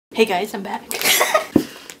Hey guys, I'm back.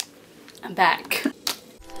 I'm back. No,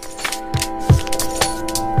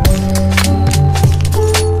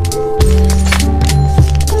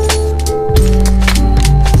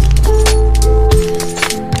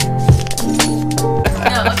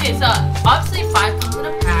 okay, so obviously 5 comes in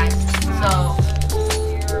a pack, so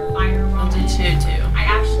I'll do 2 too. I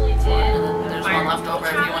actually did. And then there's one left over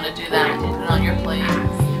if you want to do that. Put it on your plate. I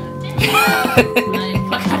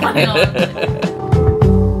fucking want it on the plate.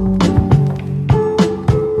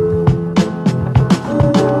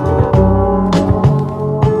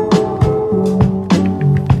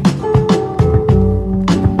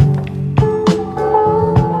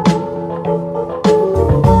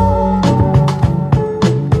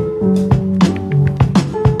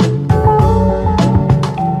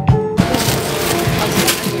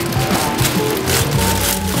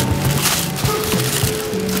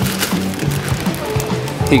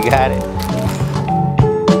 You got it.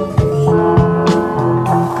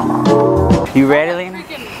 You ready, Lina?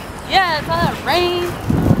 Yeah, it's all that rain.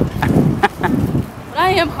 But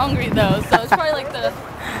I am hungry though, so it's probably like the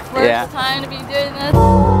worst time to be doing this.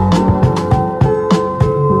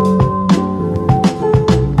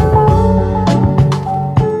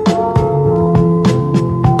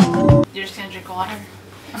 You're just gonna drink water?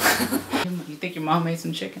 You think your mom made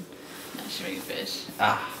some chicken? No, she made fish.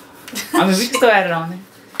 Ah. I mean, we can still add it on there.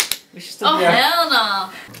 We should still do it. Hell no.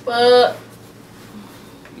 But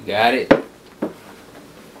you got it.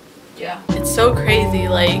 Yeah. It's so crazy,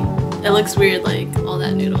 like it looks weird, like all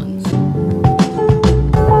that noodles.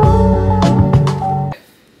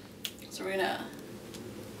 So we're gonna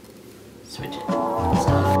switch it.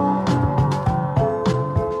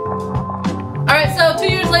 Alright, so 2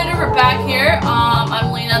 years later we're back here.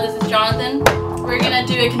 I'm Lina, this is Jonathan. We're gonna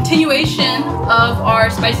do a continuation of our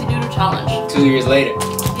spicy noodle challenge. 2 years later.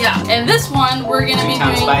 Yeah, and this one we're gonna be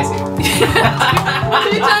doing spicy. 2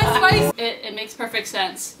 times spicy. It makes perfect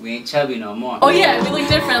sense. We ain't chubby no more. Oh yeah, we look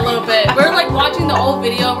different a little bit. We're like watching the old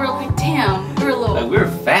video. We're like, damn, we're a little. Like, we're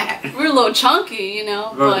fat. We're a little chunky, you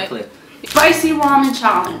know. Roll the clip. Spicy Ramen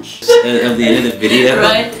Challenge. Of the end of the video.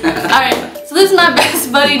 Right. All right. So this is my best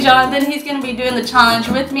buddy Jonathan. He's gonna be doing the challenge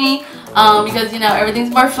with me. Because you know everything's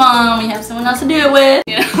more fun. We have someone else to do it with.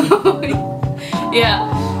 You know. Yeah.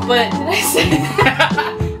 But did I say?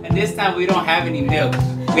 And this time we don't have any milk.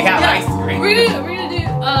 We have ice cream. We're gonna do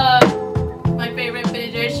my favorite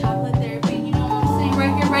Ben & Jerry's chocolate therapy. You know what I'm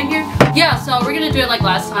saying? Right here. Yeah. So we're gonna do it like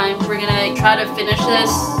last time. We're gonna try to finish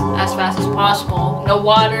this as fast as possible. No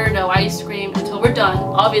water, no ice cream until we're done.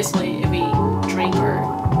 Obviously, if we drink or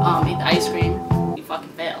eat the ice cream, we fucking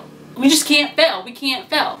fail. We just can't fail. We can't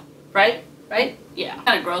fail. Right? Right? Yeah.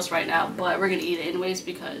 Kind of gross right now, but we're gonna eat it anyways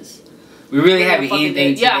because we really haven't eaten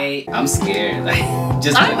anything today. Yeah. I'm scared. Like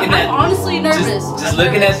I'm honestly nervous. Just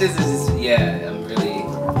looking at this is just I'm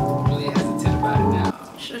really hesitant about it now.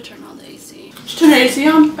 Should have turned on the AC. Just turn the AC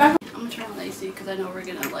on. Back. I'm gonna turn on the AC because I know we're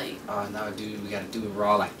gonna like. Oh no, dude, we gotta do it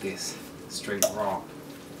raw like this, straight raw.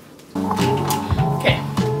 Okay.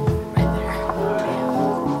 Right there.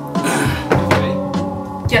 Ready?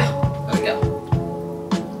 Yeah. Let's go.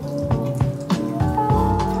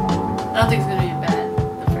 I don't think it's gonna be bad,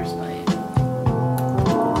 the first bite.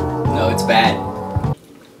 No, it's bad.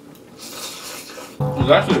 It's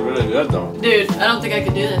actually really good though. Dude, I don't think I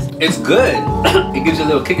could do this. It's good. It gives you a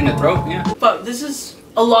little kick in the throat, yeah. But this is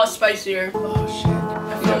a lot spicier. Oh shit.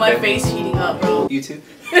 I feel my face heating up, bro. You too?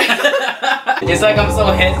 It's like I'm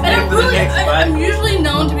so hesitant for the next bite. I'm usually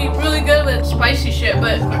known to be really good with spicy shit,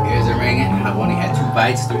 but My ears are ringing. I've only had 2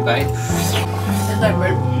 bites, 3 bites. it's like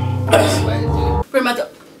we're I'm sweating, dude. about to.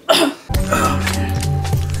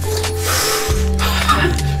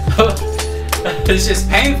 It's just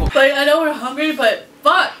painful. Like, I know we're hungry, but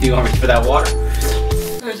fuck. You gonna reach for that water?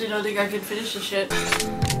 I really don't think I can finish this shit.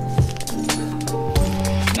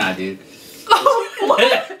 Nah, dude.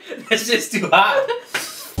 What? That's just too hot.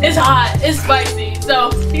 It's hot. It's spicy.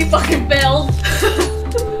 So he fucking failed.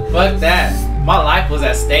 Fuck that. My life was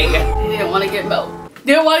at stake. He didn't want to get milk.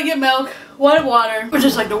 Didn't want to get milk. Wanted water. Which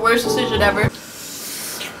is like the worst decision ever.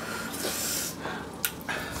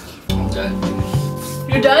 I'm done.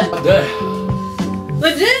 You're done? I'm done.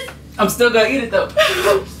 Legit? I'm still gonna eat it though.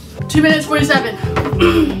 2 minutes 47.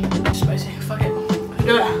 Spicy. Fuck it.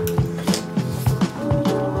 Do it.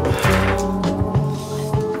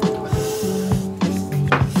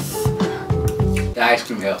 The ice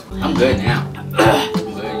cream helped. I'm good now. I'm good.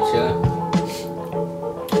 You chilling?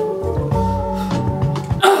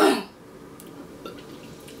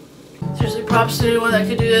 Seriously, props to anyone that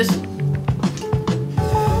could do this.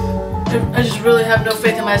 I just really have no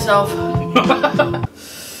faith in myself.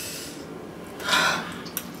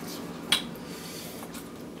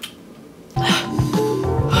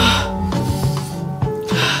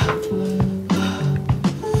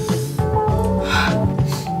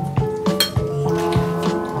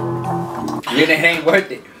 it ain't worth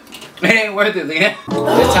it. It ain't worth it, Lina.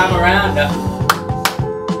 This time around, though.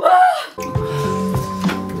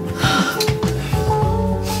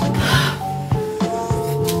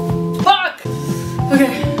 Fuck!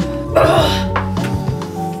 Okay.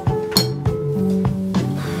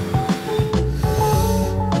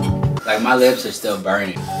 Like, my lips are still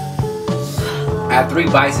burning. I have 3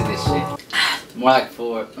 bites of this shit. More like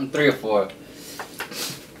 4. I'm 3 or 4.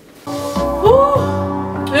 Woo.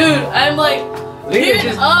 Dude, I'm like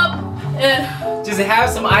Lina, up. Just have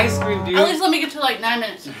some ice cream, dude. At least let me get to like 9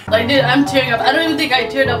 minutes. Like, dude, I'm tearing up. I don't even think I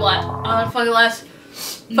teared up on fucking last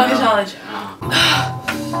fucking challenge.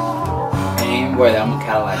 I ain't even worried. I'm gonna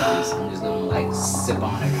catalyze this. I'm just gonna like sip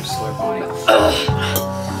on it or slurp on it.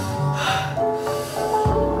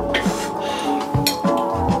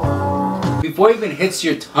 Before it even hits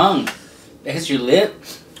your tongue, it hits your lip.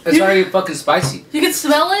 It's already fucking spicy. You can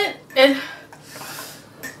smell it and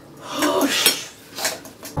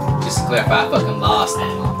Just to clarify, I fucking lost.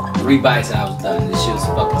 3 bites and I was done. This shit was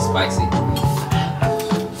fucking spicy.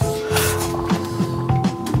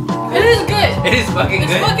 it is good. It is fucking good.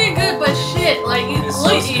 It's fucking good, but shit, like It's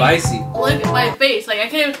so spicy. Look at my face. Like I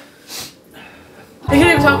can't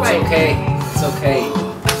even talk right. It's okay. It's okay.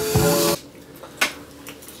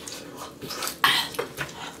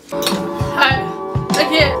 I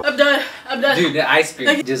can't. I'm done. I'm done. Dude, the ice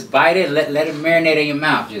cream. Just bite it. Let it marinate in your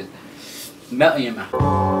mouth. Just melt in your mouth.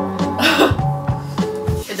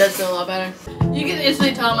 It does feel a lot better. You can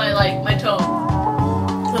instantly tell my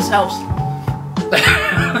tone. This helps.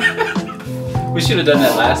 We should have done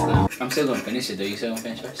that last time. I'm still gonna finish it though. You still gonna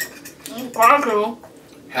finish yours? Cool.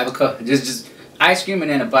 Have a cup. Just ice cream and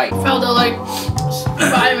then a bite. Felt it like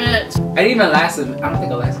 5 minutes. I didn't even last I don't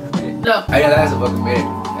think I lasted a minute. No. I didn't last a fucking minute.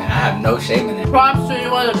 And I have no shame in it. Props to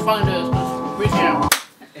anyone that's fun to do this. We can.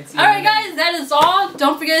 Alright guys, that is all.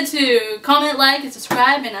 Don't forget to comment, like, and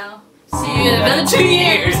subscribe, and I'll see you in another 2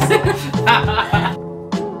 years.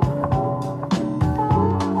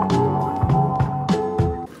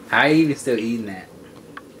 How are you even still eating that?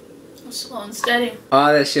 I'm slow and steady.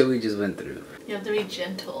 All that shit we just went through. You have to be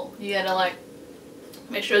gentle. You gotta like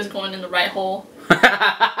make sure it's going in the right hole. Make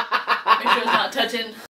sure it's not touching